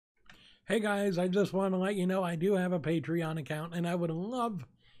Hey guys, I just want to let you know I do have a Patreon account and I would love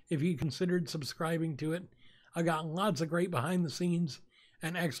if you considered subscribing to it. I got lots of great behind the scenes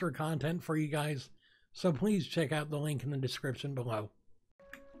and extra content for you guys, so please check out the link in the description below.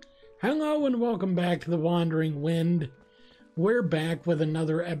 Hello and welcome back to The Wandering Wind. We're back with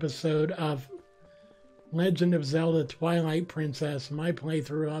another episode of Legend of Zelda Twilight Princess, my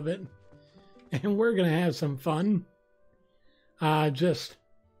playthrough of it. And we're going to have some fun. Just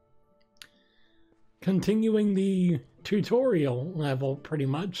continuing the tutorial level, pretty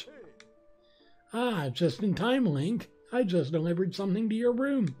much. Just in time, Link. I just delivered something to your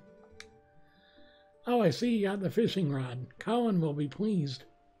room. Oh, I see you got the fishing rod. Colin will be pleased.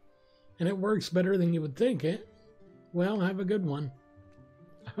 And it works better than you would think it. Well, have a good one.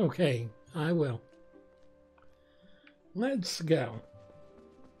 Okay, I will. Let's go.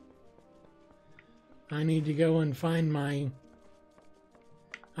 I need to go and find my...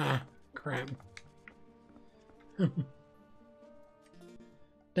 crap.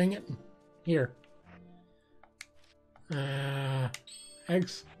 Dang it. Here.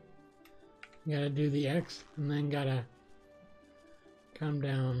 X. Gotta do the X, and then gotta come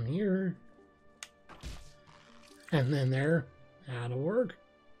down here. And then there. That'll work.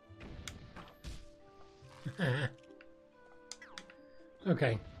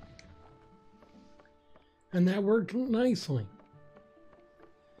 Okay. And that worked nicely.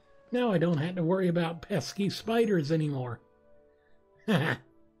 Now I don't have to worry about pesky spiders anymore.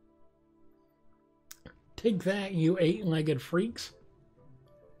 Take that, you eight-legged freaks.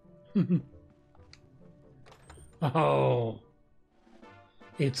 Oh.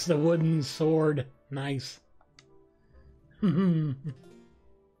 It's the wooden sword. Nice.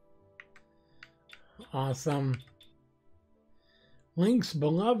 Awesome. Link's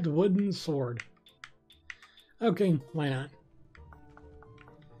beloved wooden sword. Okay, why not?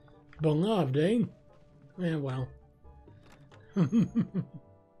 Beloved, eh? Eh, well.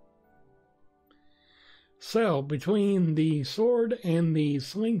 So, between the sword and the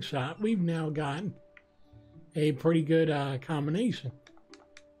slingshot, we've now got a pretty good combination.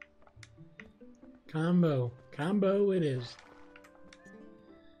 Combo it is.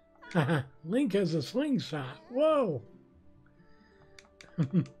 Link has a slingshot. Whoa!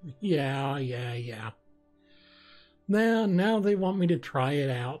 Yeah. Now they want me to try it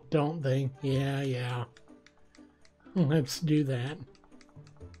out, don't they? Yeah. Let's do that.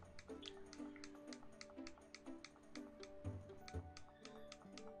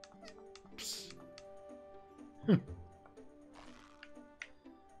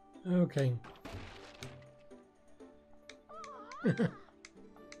 Okay.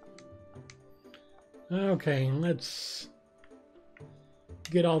 Okay, let's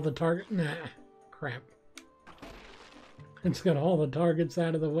get all the target. Nah, crap. Let's get all the targets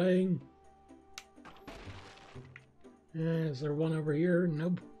out of the way. Is there one over here?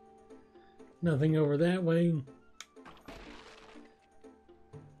 Nope. Nothing over that way.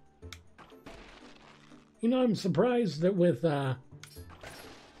 You know, I'm surprised that with that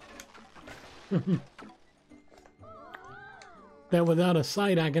without a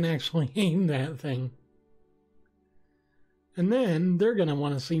sight I can actually aim that thing. And then they're gonna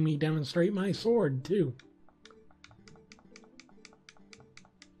want to see me demonstrate my sword too.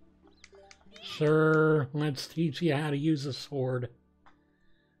 Sure, let's teach you how to use a sword.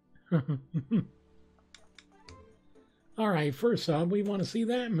 Alright, first off, we want to see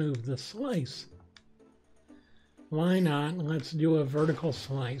that move, the slice. Why not? Let's do a vertical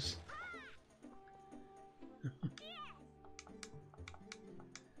slice.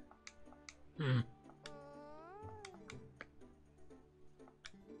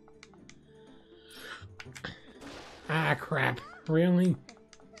 Crap. Really?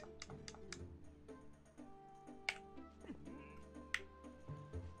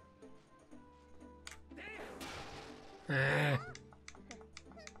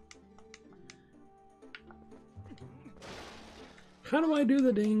 How do I do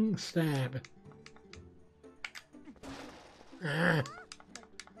the ding stab?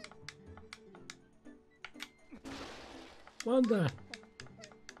 What the?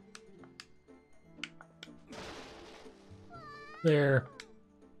 There.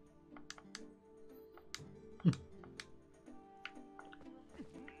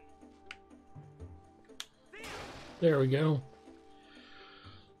 There we go.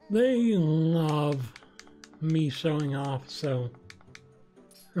 They love me showing off, so...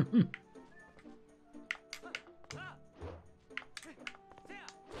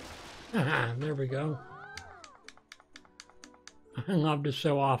 There we go. I love to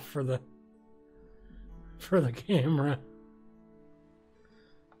show off for the camera.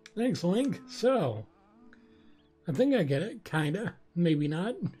 Thanks, Link. So, I think I get it. Kinda. Maybe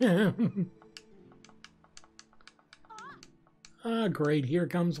not. Ah, great. Here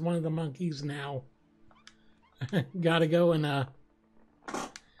comes one of the monkeys now. Gotta go and,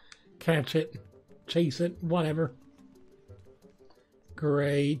 catch it. Chase it. Whatever.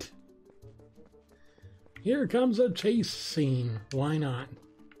 Great. Here comes a chase scene. Why not?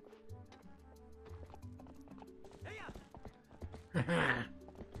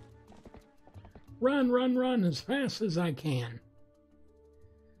 Run, run, run as fast as I can.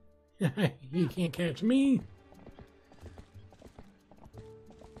 You can't catch me.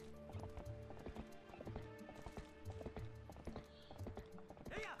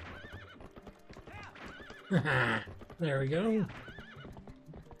 There we go.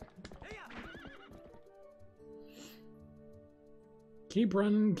 Keep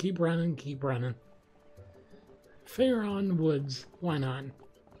running, keep running, keep running. Fair on woods. Why not?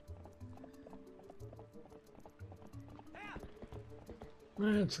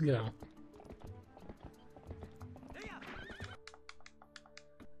 Let's go.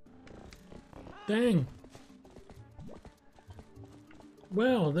 Dang.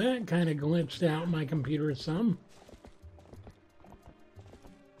 Well, that kind of glitched out my computer some.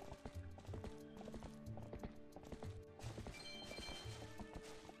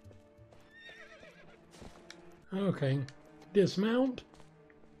 Okay, dismount.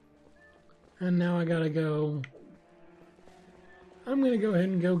 And now I gotta go. I'm gonna go ahead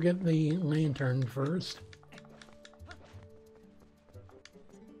and go get the lantern first.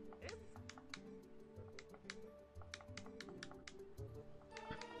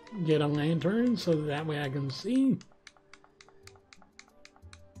 Get a lantern so that way I can see.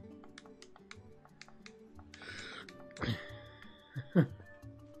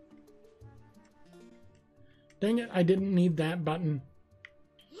 Dang it, I didn't need that button.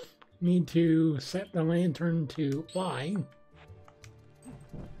 Need to set the lantern to Y.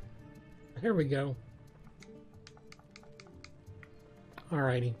 There we go.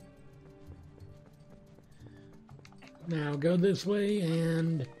 Alrighty. Now go this way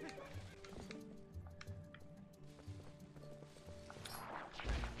and...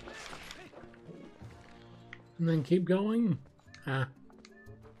 and then keep going.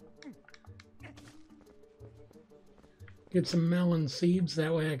 Get some melon seeds,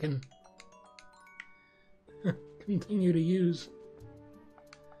 that way I can continue to use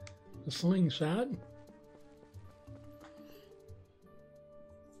the slingshot.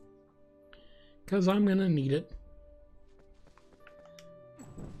 Because I'm going to need it.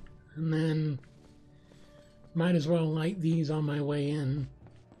 And then might as well light these on my way in.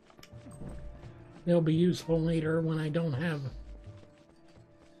 They'll be useful later when I don't have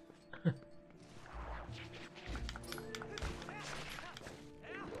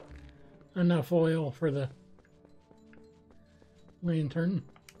enough oil for the lantern.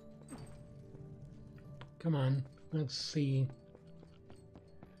 Come on, let's see.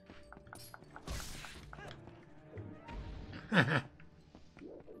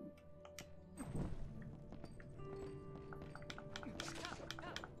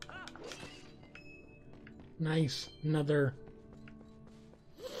 Nice, another.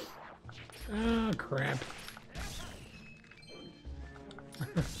 Ah, crap.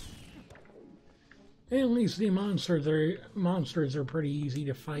 At least the monsters are pretty easy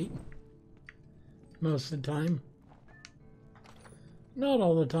to fight. Most of the time. Not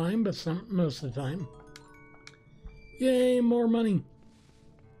all the time, but most of the time. Yay, more money.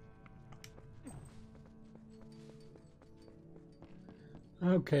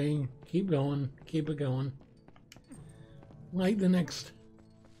 Okay, keep going. Keep it going. Light the next.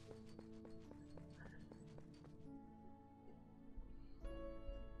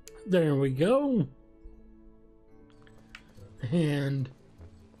 There we go. And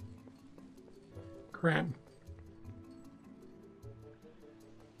crap.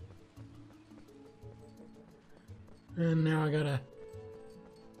 And now I gotta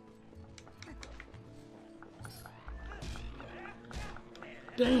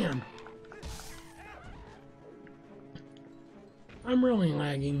damn. I'm really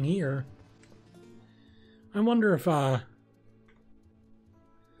lagging here. I wonder if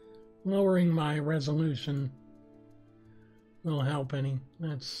lowering my resolution will help any.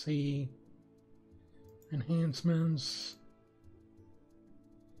 Let's see. Enhancements.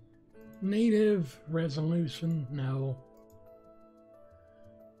 Native resolution, no.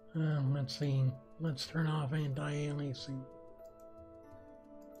 Let's see. Let's turn off anti-aliasing.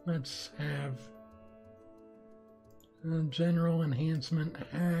 Let's have general enhancement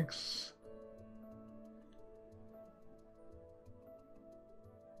hacks.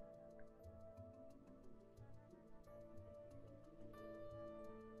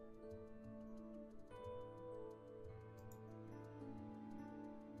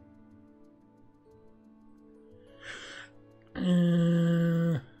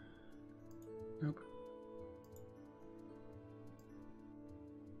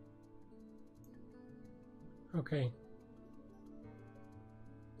 Okay.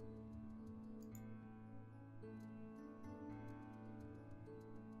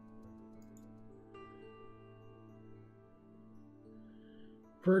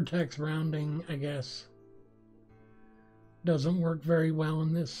 Vertex rounding, I guess, doesn't work very well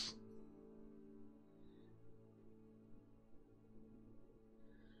in this.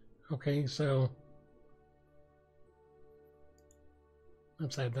 Okay, so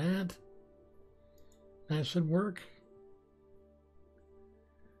let's add that. That should work.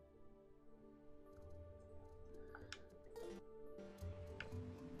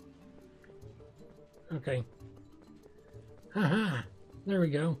 Okay. Haha, there we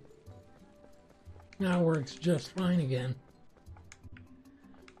go. Now it works just fine again.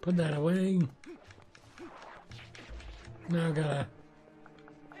 Put that away. Now I gotta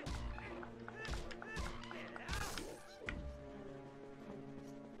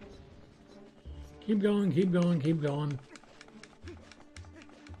keep going, keep going, keep going.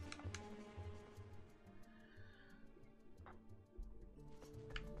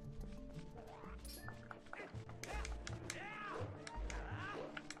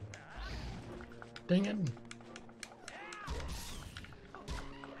 Dang it.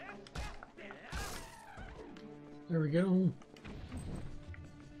 There we go.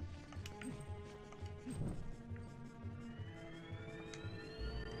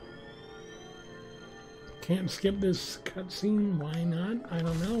 Can't skip this cutscene. Why not? I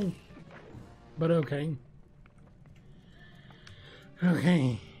don't know. But okay.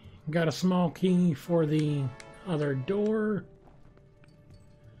 Okay. Got a small key for the other door.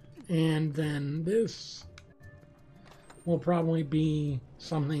 And then this will probably be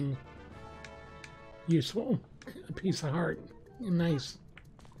something useful. A piece of heart. Nice.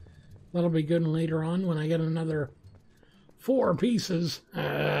 That'll be good later on when I get another 4 pieces.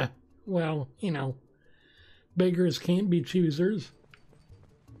 Well, you know, beggars can't be choosers.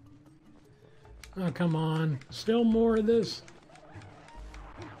 Oh, come on. Still more of this?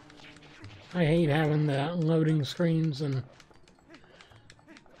 I hate having the loading screens and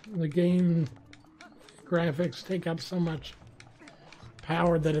the game graphics take up so much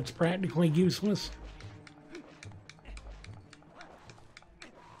power that it's practically useless.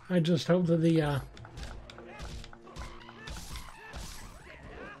 I just hope that the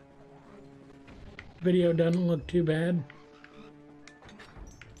video doesn't look too bad.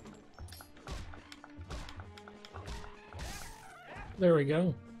 There we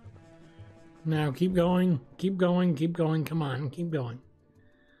go. Now keep going, keep going, keep going. Come on, keep going.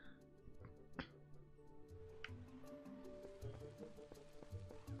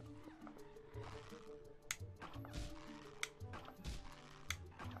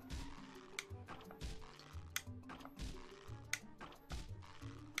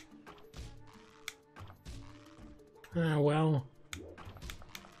 Well.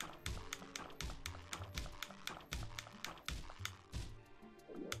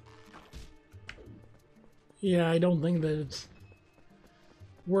 Yeah, I don't think that it's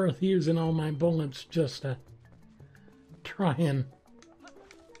worth using all my bullets just to try and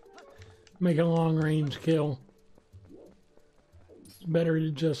make a long-range kill. It's better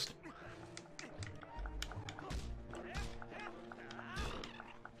to just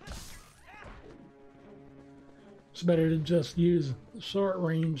use short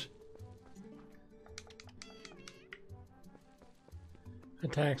range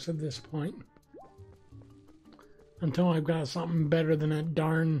attacks at this point. Until I've got something better than that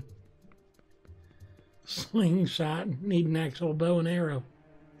darn slingshot. Need an actual bow and arrow.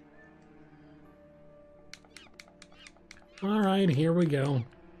 Alright, here we go.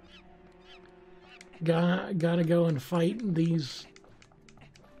 Gotta go and fight these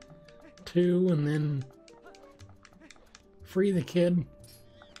 2 and then free the kid.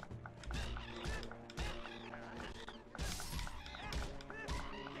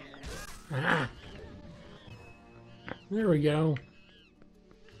 Ah! There we go.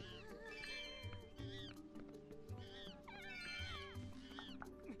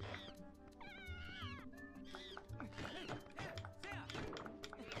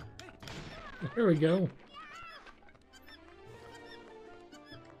 There we go.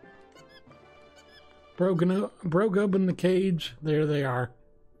 Broke open the cage. There they are.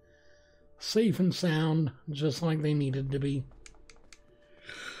 Safe and sound, just like they needed to be.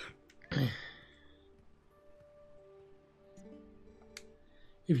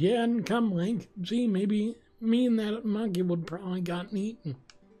 If you hadn't come, Link, gee, maybe me and that monkey would probably gotten eaten.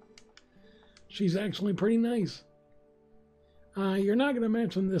 She's actually pretty nice. You're not going to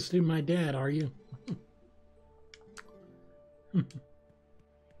mention this to my dad, are you?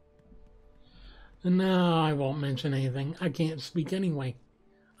 No, I won't mention anything. I can't speak anyway.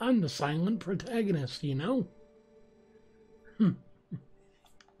 I'm the silent protagonist, you know?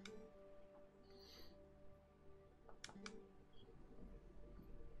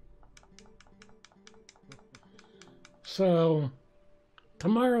 So,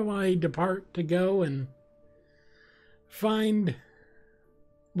 tomorrow I depart to go and find,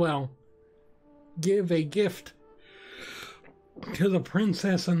 well, give a gift to the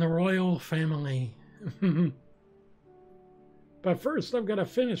princess and the royal family. But first, I've got to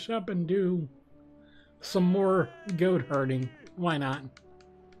finish up and do some more goat herding. Why not?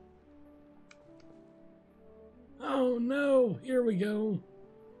 Oh no, here we go.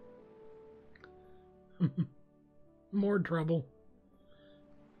 More trouble.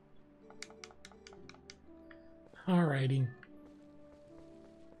 Alrighty.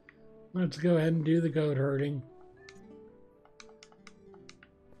 Let's go ahead and do the goat herding.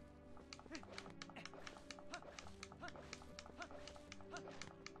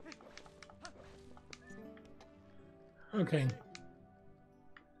 Okay.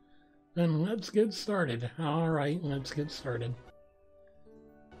 Then let's get started. Alright, let's get started.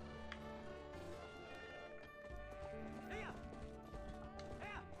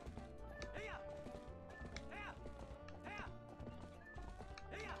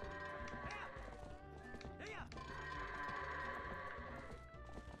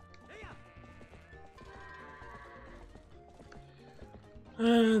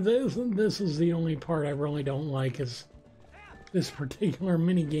 This is the only part I really don't like is this particular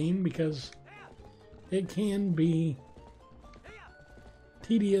mini game because it can be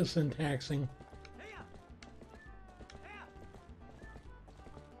tedious and taxing.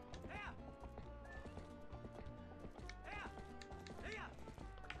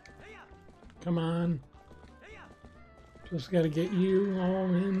 Come on. Just gotta get you all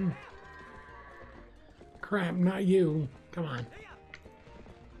in. Crap, not you. Come on.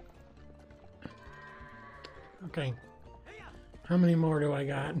 Okay. How many more do I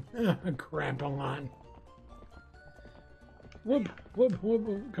got? Crap, a lot. Whoop, whoop, whoop,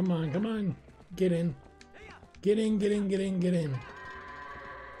 whoop. Come on, come on. Get in. Get in, get in, get in, get in.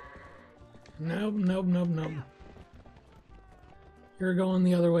 Nope, nope, nope, nope. You're going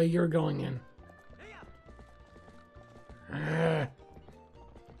the other way, you're going in.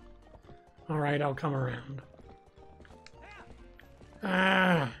 Alright, I'll come around.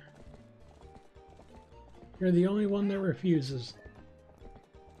 Ah! You're the only one that refuses.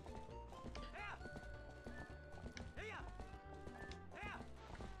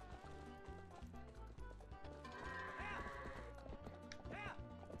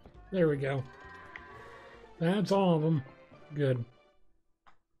 There we go. That's all of them. Good.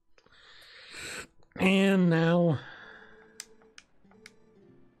 And now...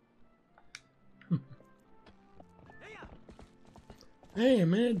 Hey, a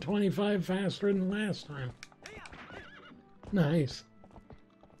minute 25 faster than last time. Nice.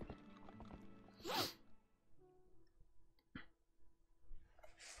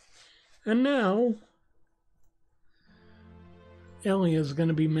 And now, Ellie is going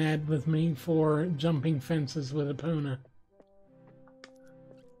to be mad with me for jumping fences with Epona.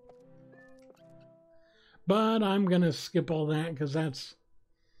 But I'm going to skip all that because that's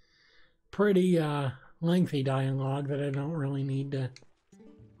pretty lengthy dialogue that I don't really need to...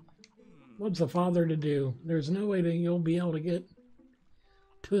 What's the father to do? There's no way that you'll be able to get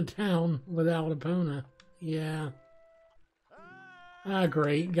to the town without Epona. Yeah. Ah,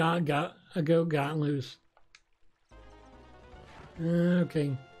 great. A goat got loose.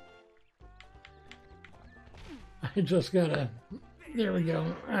 Okay. I just gotta... There we go.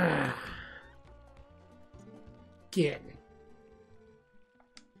 Ah. Get.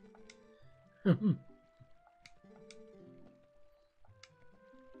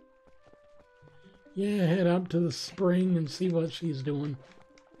 Yeah, head up to the spring and see what she's doing.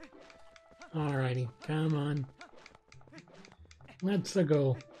 Alrighty, come on. Let's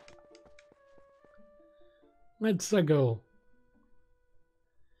go. Let's go.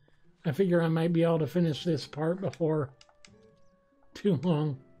 I figure I might be able to finish this part before too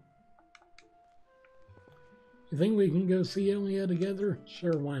long. You think we can go see Elia together?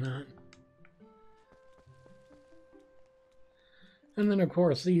 Sure, why not? And then, of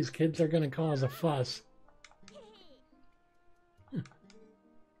course, these kids are going to cause a fuss.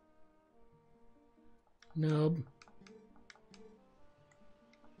 Nope.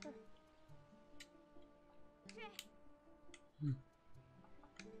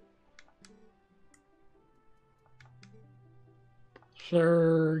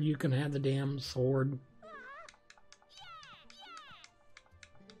 Sure, you can have the damn sword.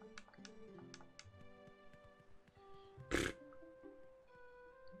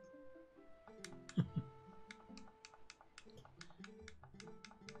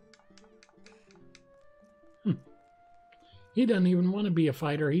 He doesn't even want to be a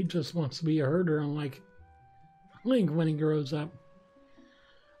fighter. He just wants to be a herder like Link when he grows up.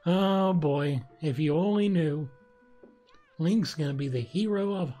 Oh boy, if you only knew. Link's gonna be the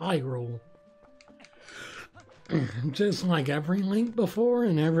hero of Hyrule. Just like every Link before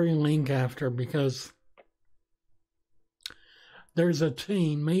and every Link after, because there's a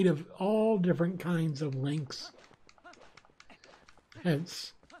chain made of all different kinds of Links.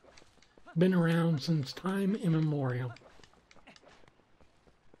 It's been around since time immemorial.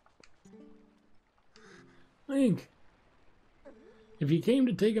 Link, if you came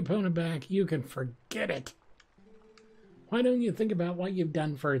to take Epona back, you can forget it. Why don't you think about what you've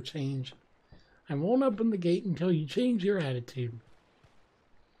done for a change? I won't open the gate until you change your attitude.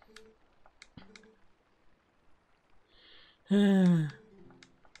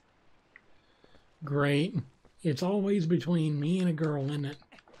 Great. It's always between me and a girl, isn't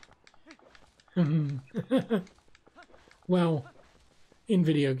it? Well, in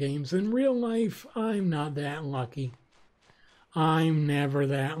video games. In real life, I'm not that lucky. I'm never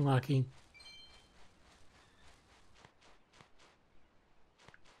that lucky.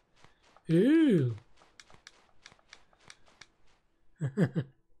 Ooh.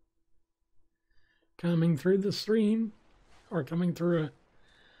 Coming through the stream, or coming through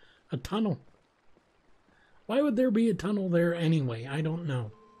a tunnel. Why would there be a tunnel there anyway? I don't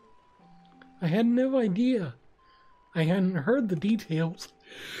know. I had no idea. I hadn't heard the details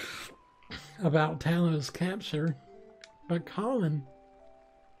about Tallow's capture, but Colin...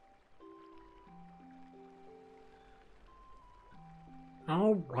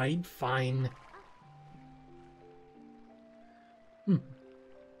 All right, fine.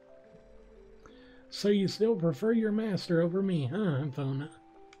 So you still prefer your master over me, huh, Epona?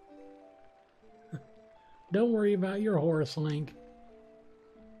 Don't worry about your horse, Link.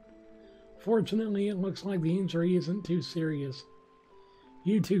 Fortunately, it looks like the injury isn't too serious.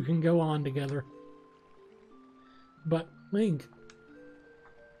 You two can go on together. But, Link,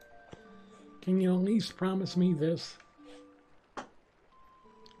 can you at least promise me this?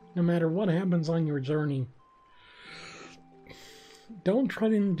 No matter what happens on your journey, don't try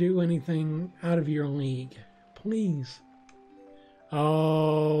to do anything out of your league. Please.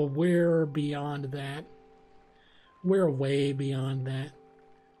 Oh, we're beyond that. We're way beyond that.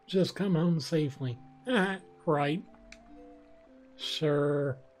 Just come home safely. Ah, right.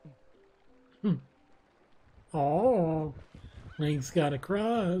 Sure. Oh, Link's got a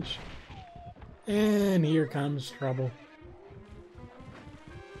crush. And here comes trouble.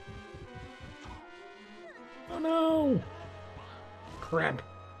 Oh no! Crap.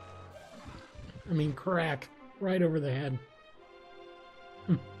 I mean crack. Right over the head.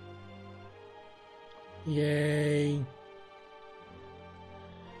 Yay.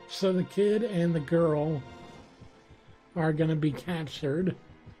 So the kid and the girl are gonna be captured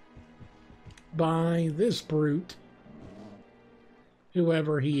by this brute,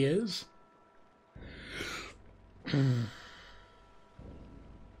 whoever he is.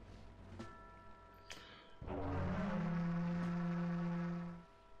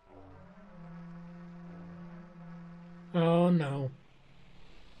 Oh no.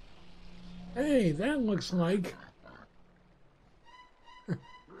 Hey, that looks like...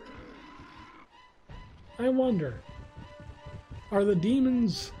 I wonder, are the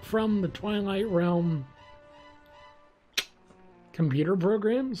demons from the Twilight Realm computer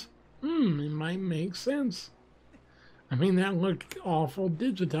programs? It might make sense. I mean, that looked awful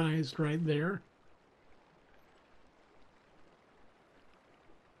digitized right there.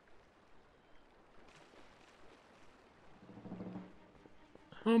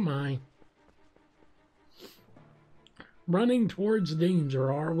 Oh my. Running towards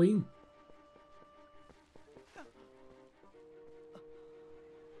danger, are we?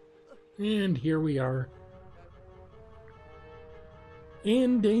 And here we are.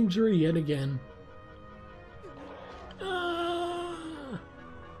 In danger yet again. Ah!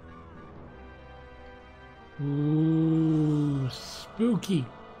 Ooh, spooky.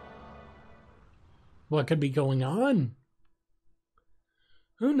 What could be going on?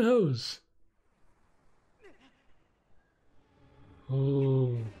 Who knows?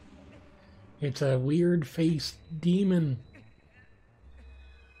 Ooh, it's a weird-faced demon.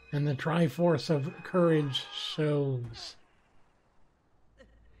 And the Triforce of Courage shows.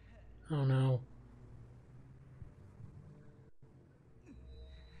 Oh no.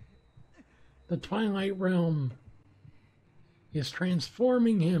 The Twilight Realm is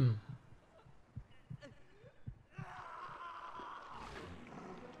transforming him.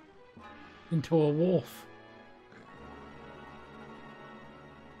 Into a wolf.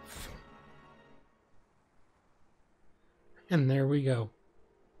 And there we go.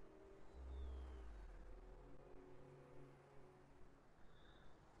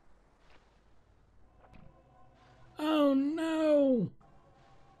 Oh no!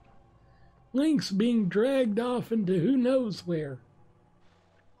 Link's being dragged off into who knows where.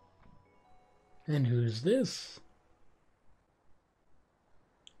 And who's this?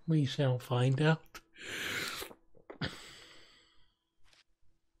 We shall find out.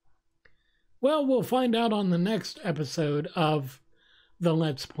 Well, we'll find out on the next episode of the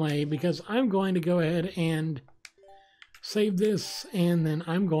Let's Play, because I'm going to go ahead and save this, and then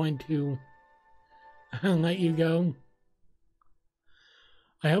I'm going to let you go.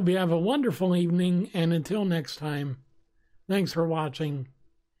 I hope you have a wonderful evening, and until next time, thanks for watching,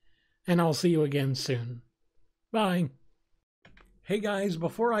 and I'll see you again soon. Bye. Hey guys,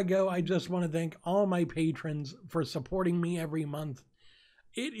 before I go, I just want to thank all my patrons for supporting me every month.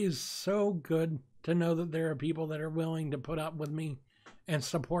 It is so good to know that there are people that are willing to put up with me and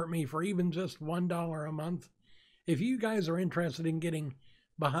support me for even just $1 a month. If you guys are interested in getting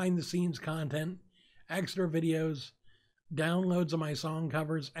behind the scenes content, extra videos, downloads of my song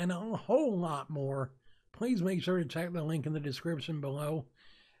covers, and a whole lot more, please make sure to check the link in the description below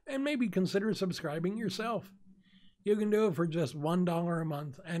and maybe consider subscribing yourself. You can do it for just $1 a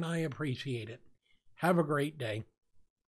month, and I appreciate it. Have a great day.